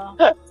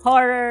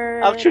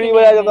horror? Actually,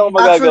 wala naman akong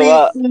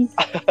magagawa.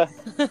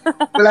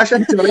 Wala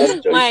siyang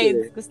choice.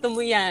 Maido, gusto mo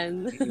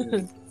yan.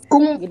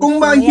 Kung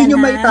hindi nyo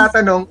may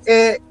tatanong,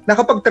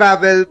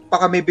 nakapag-travel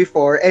pa kami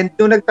before and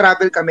nung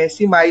nag-travel kami,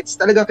 si Mites,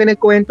 talagang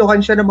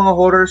kinikwentuhan siya ng mga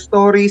horror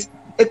stories.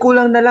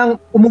 Kulang na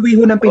lang umuwi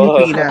ho ng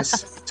Pilipinas.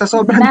 Sa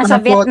sobrang nasa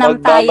Vietnam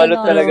tayo,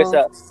 no? Talaga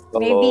sa,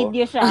 may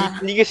video siya.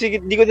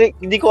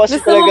 Hindi ko kasi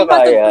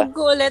talaga kaya. Gusto mo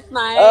ko ulit,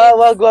 Mike?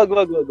 Wag.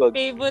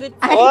 Favorite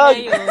ko na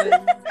yun.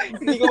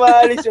 Hindi ko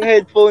maalis yung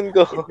headphone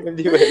ko.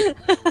 Hindi ba?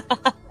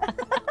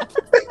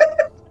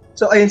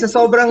 So, ayun, sa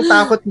sobrang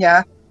takot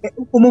niya,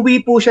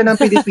 umuwi po siya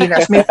ng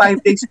Pilipinas. May 5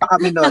 days pa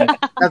kami noon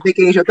na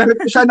vacation. Pero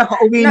siya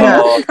nakauwi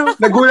na.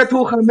 Nagulat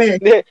ho kami.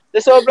 Hindi,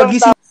 sa sobrang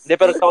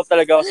pero takot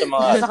talaga ako sa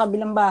mga sa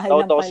kabilang bahay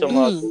takot ako sa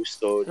mga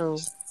ghost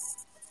stories.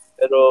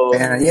 Pero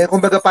yan,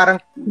 kumbaga parang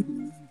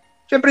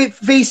syempre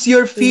face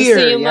your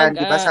fear. Yan,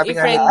 di ba? Sabi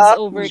nga friends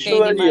over kay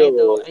ni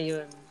Maido.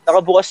 Ayun.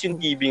 Nakabukas yung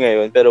TV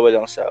ngayon pero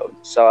walang sound.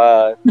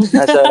 Saka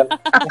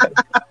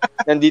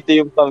nandito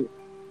yung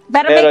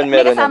pero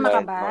may kasama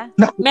ka ba?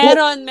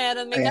 Meron. May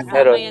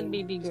kasama yan,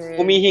 baby girl.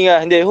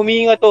 Humihinga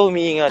to.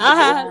 Humihinga.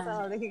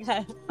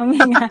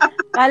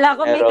 Kala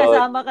ko may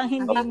kasama kang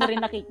hindi mo rin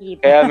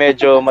nakikita. Kaya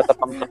medyo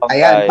matapang-tapang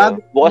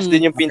tayo. Bukas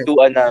din yung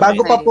pintuan namin.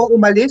 Bago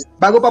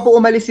pa po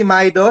umalis si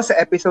Maido sa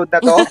episode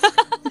na to,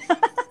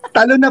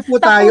 Talo na po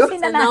tayo.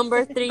 Sa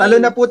number 3. Talo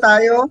na po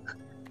tayo.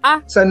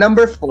 Sa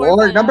number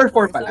 4. Number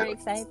 4 pala. So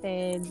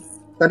excited.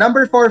 Sa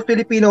number 4,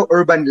 Filipino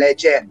urban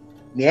legend.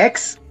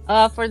 Next.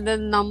 For the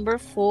number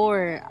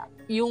 4,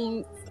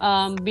 yung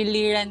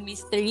Biliran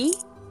Mystery.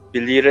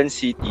 Biliran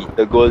City,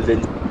 the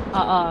Golden.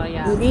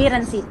 Yeah.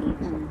 Biliran City.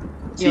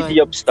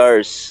 City of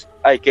Stars.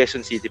 Ay,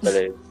 Quezon City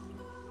pala yun.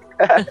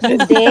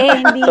 Hindi.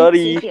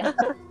 Sorry. City.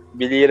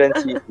 Biliran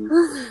City.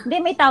 Hindi,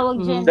 may tawag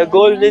dyan.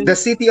 The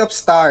City of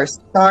Stars.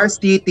 Star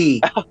City.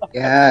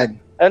 Yan.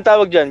 Anong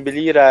tawag dyan?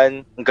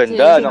 Biliran. Ang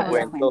ganda ng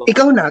kwento.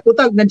 Ikaw na.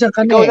 Total, nandiyan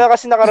ka na. Ikaw na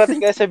kasi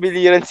nakarating ka sa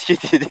Biliran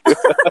City.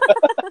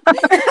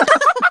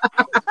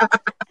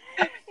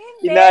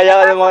 Inaya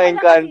ka ng mga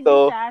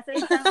engkanto. Sa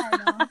isang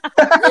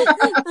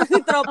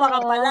Tropa ka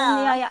pala.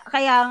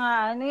 Kaya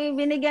nga,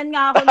 binigyan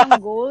nga ako ng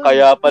gold.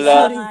 Kaya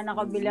pala.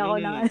 Nakabili ako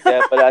ng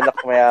Kaya pala anak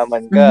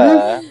mayaman ka.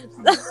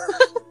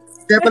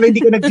 Kaya pala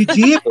hindi ka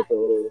nag-jeep.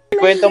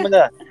 Kwento mo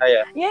na.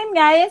 Kaya. Yun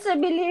nga,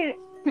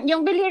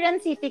 yung Biliran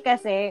City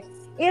kasi,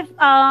 if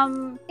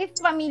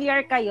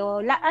familiar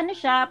kayo, ano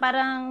siya,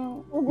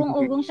 parang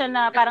ugong-ugong siya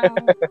na parang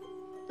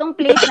itong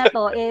place na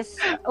to is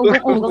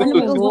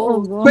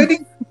ugong-ugong.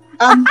 Pwedeng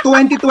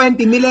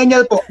 2020,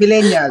 millennial po,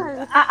 millennial.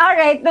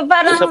 Alright, so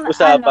parang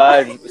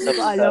Usap-usapan.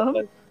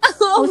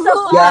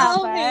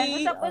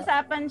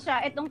 Usap-usapan siya,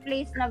 itong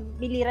place na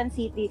Biliran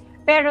City,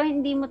 pero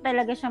hindi mo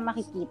talaga siya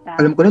makikita.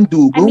 Alam ko ng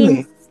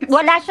dugong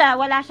Wala siya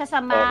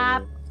sa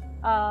map.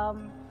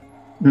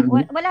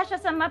 Wala siya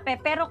sa map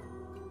pero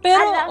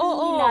alam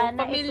nila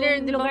na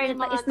itong lugar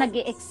na is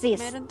nag-i-exist.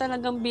 Meron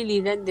talagang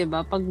biliran, di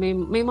ba? Pag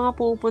may mga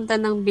pupunta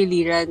ng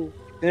biliran.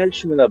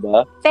 Sinerge mo na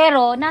ba?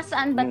 Pero,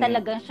 nasaan ba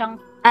talaga siyang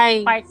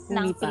part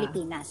ng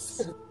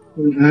Pilipinas?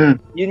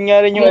 Yun nga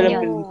rin yung alam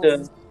ko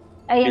sa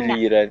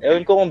biliran.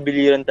 Ewan ko kung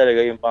biliran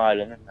talaga yung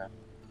pangalan nun.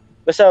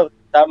 Basta,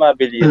 tama,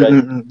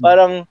 biliran.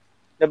 Parang,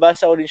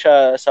 nabasa ko rin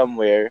siya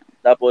somewhere.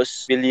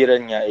 Tapos,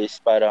 biliran nga is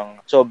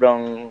parang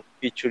sobrang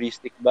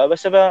futuristic ba?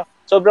 Basta ba,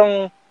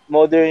 sobrang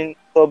modern,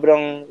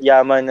 sobrang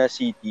yaman na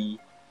city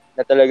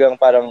na talagang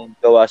parang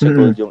gawa sa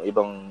gold yung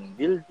ibang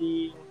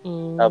building.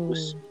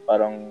 Tapos,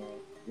 parang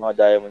mga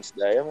diamonds,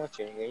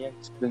 ganyan.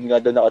 Doon nga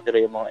doon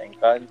nakatira yung mga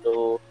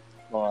engkanto,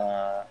 mga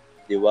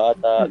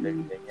diwata,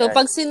 ganyan. So,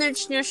 pag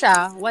sinerch nyo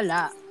siya,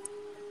 wala.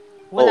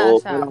 Oo,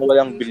 siya.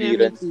 Walang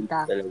biliran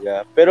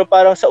talaga. Pero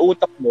parang sa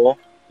utak mo,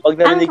 pag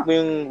narinig mo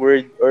yung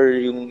word or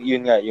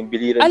yung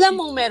biliran.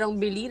 Alam mong merong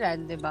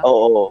biliran, di ba?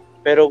 Oo.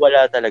 Pero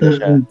wala talaga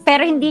siya.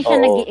 Pero hindi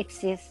siya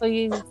nag-i-exist. So,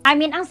 I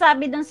mean, ang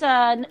sabi dun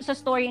sa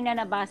story na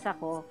nabasa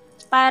ko,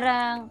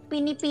 parang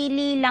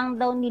pinipili lang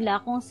daw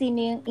nila kung sino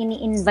yung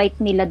ini-invite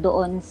nila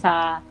doon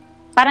sa,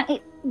 parang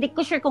di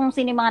ko sure kung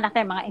sino yung mga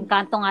nakatira, mga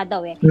engkanto nga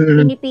daw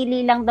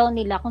Pinipili lang daw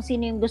nila kung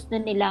sino yung gusto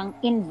nilang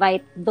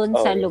invite doon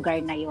sa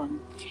lugar na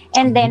yon.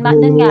 And then,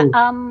 doon nga,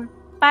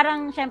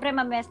 parang syempre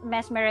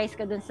ma-mesmerize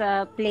ka doon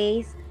sa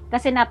place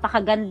kasi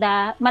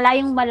napakaganda,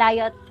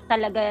 malayong-malayo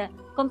talaga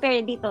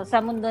compare dito sa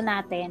mundo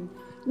natin,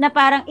 na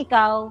parang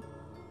ikaw,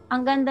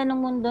 ang ganda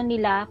ng mundo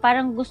nila,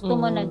 parang gusto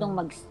mo na dong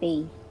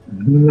magstay.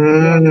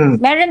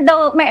 Meron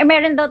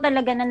daw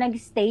talaga na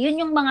nagstay.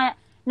 Yun yung mga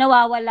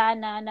nawawala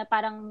na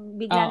parang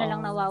bigla na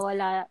lang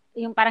nawawala,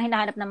 yung parang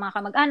hinahanap ng mga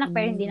kamag-anak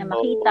pero hindi na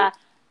makita.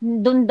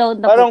 Doon daw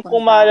napupunta. Parang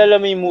kung maalala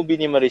mo yung movie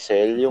ni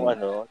Maricel, yung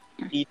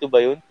T2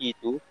 ba yun?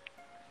 T2?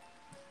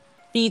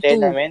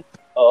 Tenement?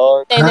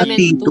 Oo. Tenement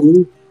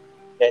 2.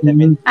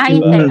 Tenement.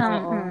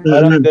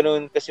 Parang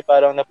ganun kasi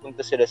parang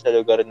napunta sila sa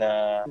lugar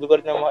ng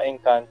mga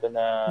engkanto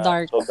na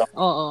dark. Sobrang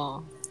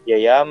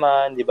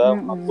yayaman, di ba?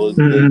 Mga gold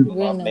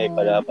may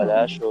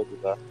palasyo, di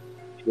ba?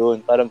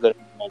 Yun, parang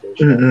ganun na daw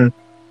siya.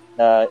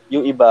 Na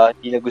yung iba,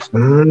 di na gusto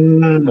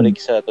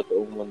bumalik sa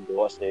totoong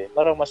mundo kasi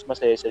parang mas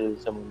masaya sila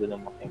sa mundo ng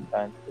mga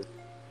engkanto.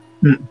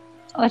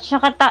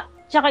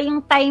 Tsaka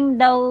yung time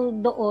daw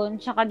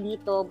doon, tsaka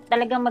dito,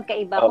 talagang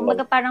magkaiba.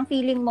 Kumbaga parang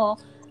feeling mo,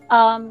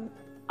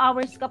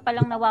 hours ka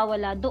palang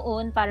nawawala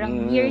doon,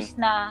 parang years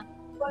na,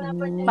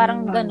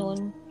 parang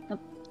ganun.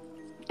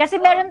 Kasi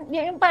meron,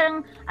 yung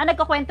parang,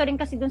 nagkakwento rin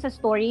kasi doon sa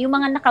story, yung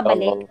mga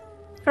nakabalik,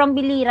 from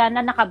Biliran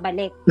na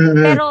nakabalik.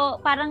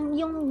 Pero parang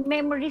yung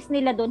memories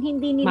nila doon,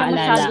 hindi nila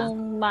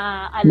masyadong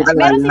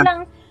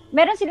maalala.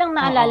 Meron silang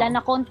naalala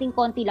na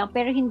konting-konti lang,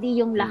 pero hindi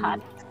yung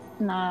lahat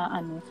na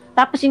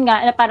Tapos yun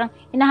nga, parang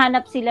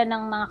hinahanap sila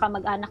ng mga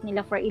kamag-anak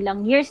nila for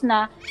ilang years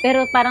na,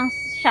 pero parang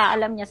siya,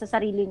 alam niya sa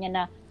sarili niya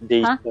na,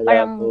 days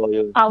parang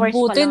hours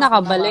buti pa lang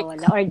nakabalik.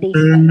 or days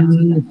pa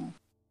lang.